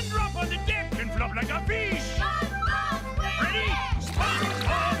SquarePants. And drop on the deck and flop like a fish. SpongeBob Ready? SquarePants.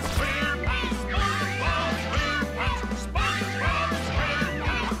 SpongeBob SquarePants. SpongeBob SquarePants. SpongeBob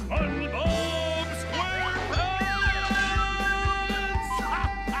SquarePants. SpongeBob SquarePants.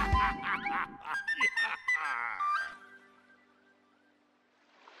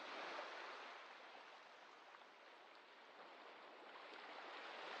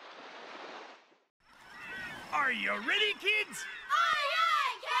 Are you ready, kids? Aye,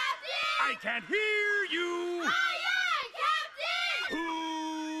 aye, Captain. I can't hear you. Aye, aye, Captain.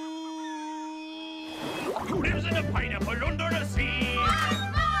 Who lives in a pineapple under the sea?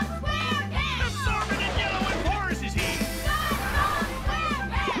 SpongeBob SquarePants. Absorbent and yellow and porous is he. SpongeBob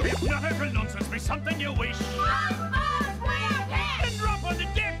SquarePants. If not every nonsense be something you wish. SpongeBob SquarePants. And drop on the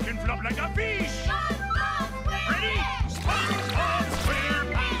deck and flop like a fish. SpongeBob Ready? SquarePants. SpongeBob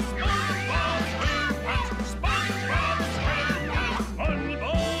SquarePants. SpongeBob SquarePants. SpongeBob SquarePants.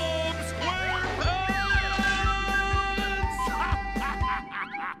 SpongeBob SquarePants.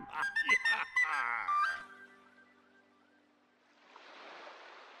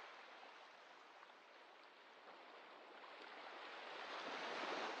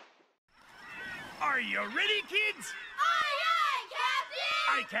 Are you ready, kids? Aye, aye, Captain.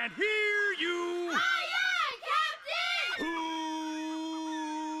 I can't hear you. Aye, aye, Captain.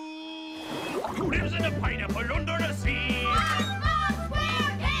 Who lives in a pineapple under the sea? SpongeBob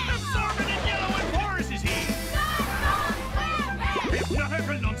SquarePants. Absorbent and yellow and porous is he. SpongeBob SquarePants. If not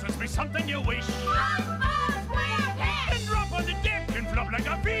every nonsense be something you wish. SpongeBob SquarePants. And drop on the deck and flop like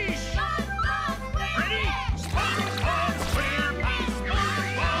a fish. SpongeBob Ready? SquarePants. SpongeBob SquarePants.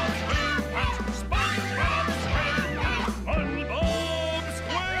 SpongeBob SquarePants. SpongeBob SquarePants. SpongeBob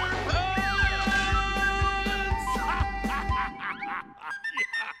SquarePants.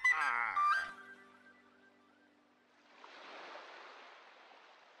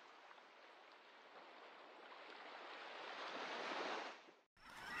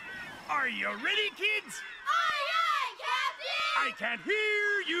 Are you ready, kids? Aye, aye, Captain. I can't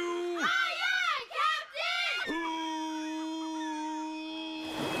hear you. Aye, aye, Captain.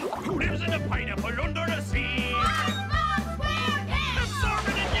 Who lives in a pineapple under the sea? SpongeBob SquarePants.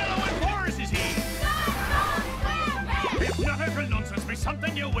 Absorbent and yellow and porous is he. SpongeBob SquarePants. If not every nonsense be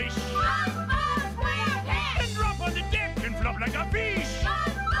something you wish. SpongeBob SquarePants. And drop on the deck and flop like a fish.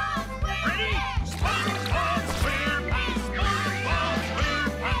 SpongeBob Ready? SquarePants! SpongeBob SquarePants, SpongeBob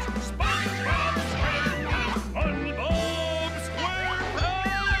SquarePants, SpongeBob SquarePants, SpongeBob SquarePants.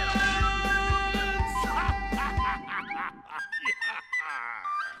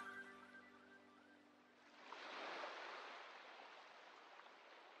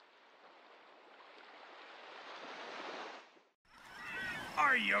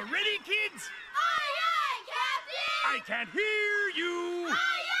 Are you ready, kids? Aye, aye, Captain! I can't hear you.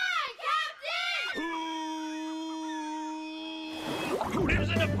 Aye, aye, Captain! Who lives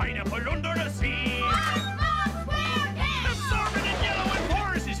in a pineapple under the sea? SpongeBob SquarePants! Absorbent and yellow and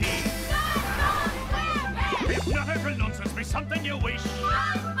porous is he. SpongeBob SquarePants! Hypnotic nonsense be something you wish.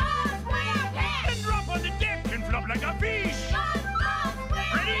 SpongeBob SquarePants! And drop on the deck and flop like a fish. SpongeBob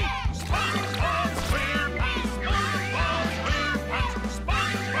Ready? SquarePants! SpongeBob SquarePants, SpongeBob SquarePants,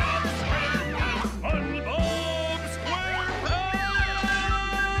 SpongeBob SquarePants, SpongeBob SquarePants.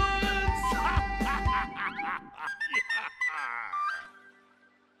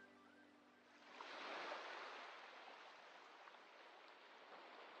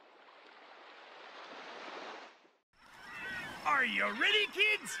 Are you ready,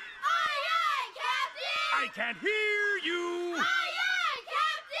 kids? Aye, aye, Captain! I can't hear you. Aye, aye,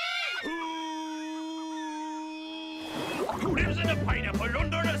 Captain! Who lives in a pineapple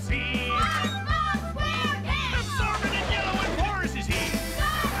under the sea? SpongeBob SquarePants! Absorbent and yellow and porous is he.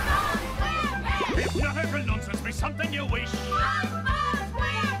 SpongeBob SquarePants! Hypnotic nonsense be something you wish. SpongeBob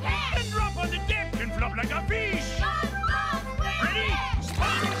SquarePants! And drop on the deck and flop like a fish. SpongeBob Ready?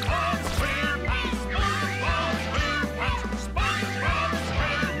 SquarePants! SpongeBob SquarePants, SpongeBob SquarePants, SpongeBob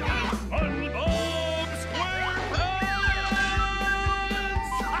SquarePants, SpongeBob SquarePants.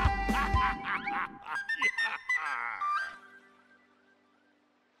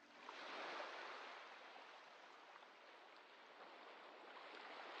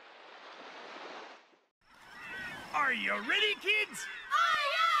 Are you ready, kids?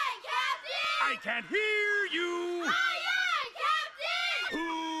 Aye, aye, Captain! I can't hear you. Aye, aye, Captain!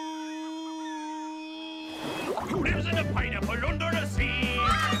 Who lives in a pineapple under the sea?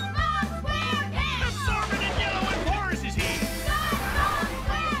 SpongeBob SquarePants! Absorbent and yellow and porous is he. SpongeBob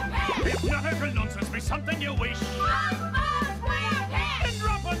SquarePants! Hypnotic nonsense be something you wish. SpongeBob SquarePants! And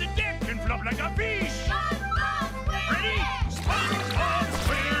drop on the deck and flop like a fish. SpongeBob Ready? SquarePants! SpongeBob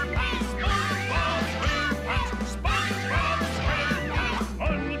SquarePants, SpongeBob SquarePants, SpongeBob SquarePants,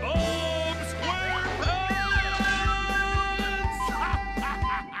 SpongeBob SquarePants.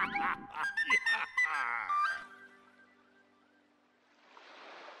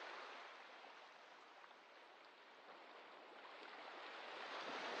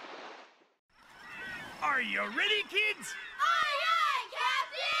 Are you ready, kids? Aye, aye,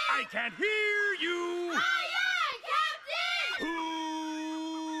 Captain! I can't hear you. Aye, aye, Captain!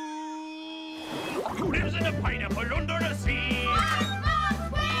 Who lives in a pineapple under the sea? SpongeBob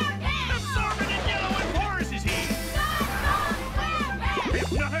SquarePants! Absorbent and yellow and porous is he. SpongeBob SquarePants!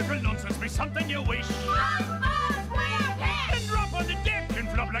 Hypnotic nonsense be something you wish. SpongeBob SquarePants! And drop on the deck and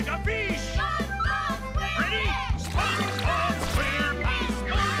flop like a fish. SpongeBob Ready? SquarePants! SpongeBob SquarePants,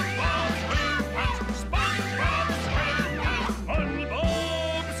 SpongeBob SquarePants, SpongeBob SquarePants,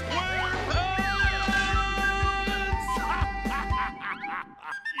 SpongeBob SquarePants.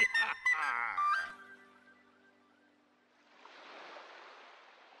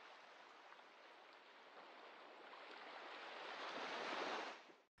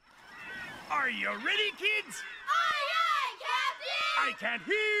 Are you ready, kids? Aye, aye, Captain! I can't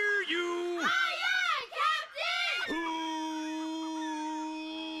hear you. Aye, aye, Captain!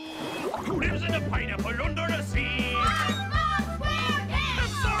 Who lives in a pineapple under the sea? SpongeBob SquarePants!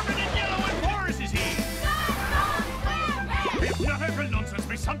 Absorbent and yellow and porous is he. SpongeBob SquarePants! Hypnotic nonsense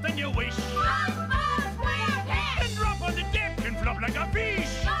be something you wish. SpongeBob SquarePants! And drop on the deck and flop like a fish.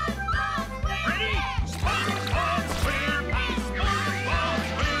 SpongeBob Ready? SquarePants! SpongeBob SquarePants, SpongeBob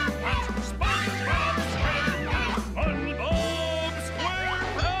SquarePants, SpongeBob SquarePants, SpongeBob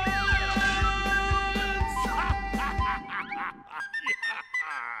SquarePants.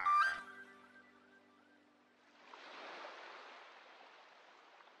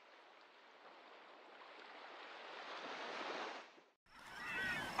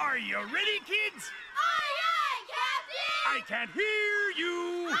 Are you ready, kids? Aye, aye, Captain! I can't hear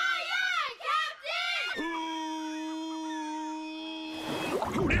you. Aye, aye, Captain!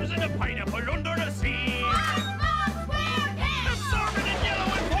 Who lives in a pineapple under the sea? SpongeBob SquarePants! Absorbent and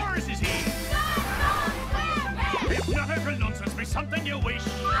yellow and porous is he. SpongeBob SquarePants! Hypnotic nonsense be something you wish.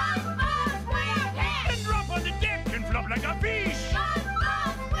 SpongeBob SquarePants! And drop on the deck and flop like a fish.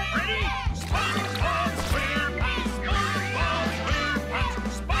 SpongeBob Ready? SquarePants! SpongeBob SquarePants, SpongeBob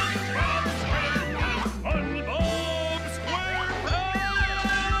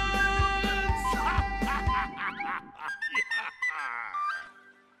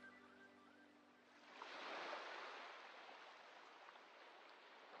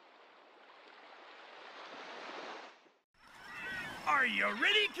Are you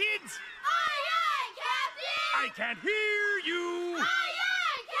ready, kids? Aye, aye, Captain! I can't hear you. Aye,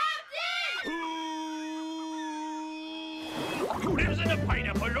 aye, Captain! Who lives in a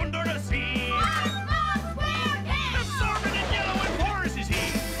pineapple under the sea? SpongeBob SquarePants! Absorbent and yellow and porous is he.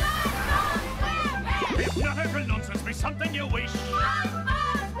 SpongeBob SquarePants! Hypnotic nonsense be something you wish.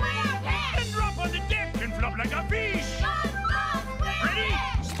 SpongeBob SquarePants! And drop on the deck and flop like a fish. SpongeBob Ready?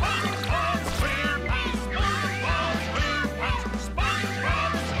 SquarePants! SpongeBob SquarePants. SpongeBob SquarePants.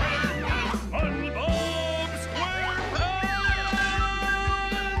 SpongeBob SquarePants. SpongeBob SquarePants.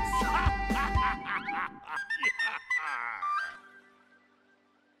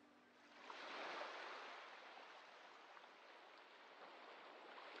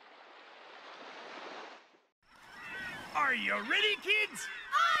 Are you ready, kids?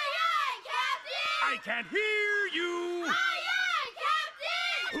 Aye, aye, Captain! I can't hear you. Aye, aye,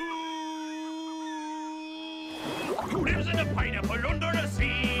 Captain! Who lives in a pineapple under the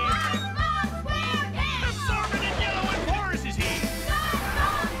sea? SpongeBob SquarePants! Absorbent and yellow and porous is he.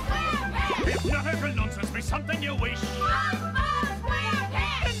 SpongeBob SquarePants! Hypnotic nonsense be something you wish. SpongeBob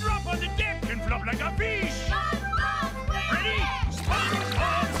SquarePants! And drop on the deck and flop like a fish. SpongeBob Ready?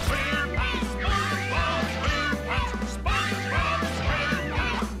 SquarePants! SpongeBob SquarePants. SpongeBob SquarePants. SpongeBob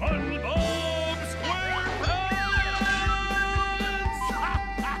SquarePants. SpongeBob SquarePants.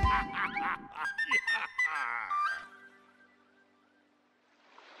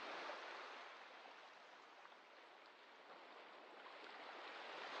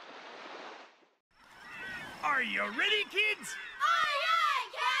 Are you ready, kids? Aye, aye,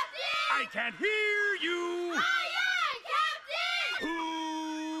 Captain! I can't hear you. Aye, aye, Captain!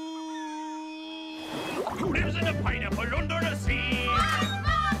 Who lives in a pineapple under the sea?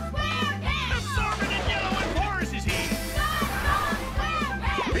 SpongeBob SquarePants! Absorbent and yellow and porous is he. SpongeBob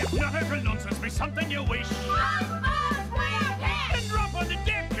SquarePants! Hypnotic nonsense be something you wish. SpongeBob SquarePants! And drop on the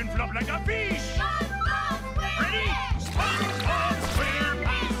deck and flop like a fish. SpongeBob Ready? SquarePants! SpongeBob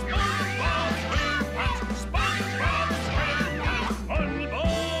SquarePants. SpongeBob SquarePants. SpongeBob SquarePants.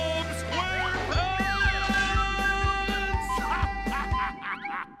 SpongeBob SquarePants.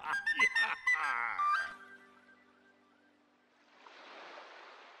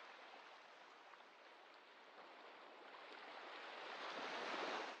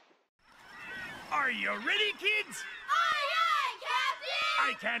 Are you ready, kids? Aye, aye, Captain!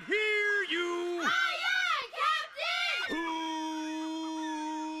 I can't hear you. Aye, aye, Captain!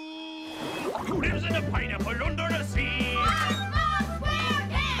 Who lives in a pineapple under the sea? SpongeBob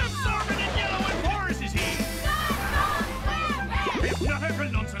SquarePants! Absorbent and yellow and porous is he. SpongeBob SquarePants!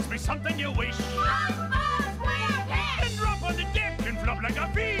 Hypnotic nonsense be something you wish. SpongeBob SquarePants! And drop on the deck and flop like a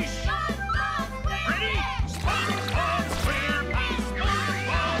fish. SpongeBob Ready? SquarePants! SpongeBob SquarePants.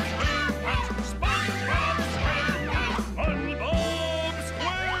 SpongeBob SquarePants. SpongeBob SquarePants. SpongeBob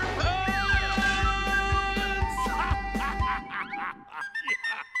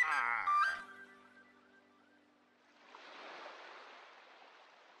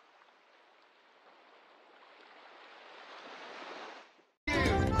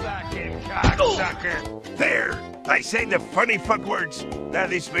Fucking cocksucker. There! I say the funny fuck words. Now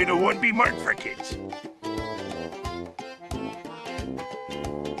this video won't be marked for kids.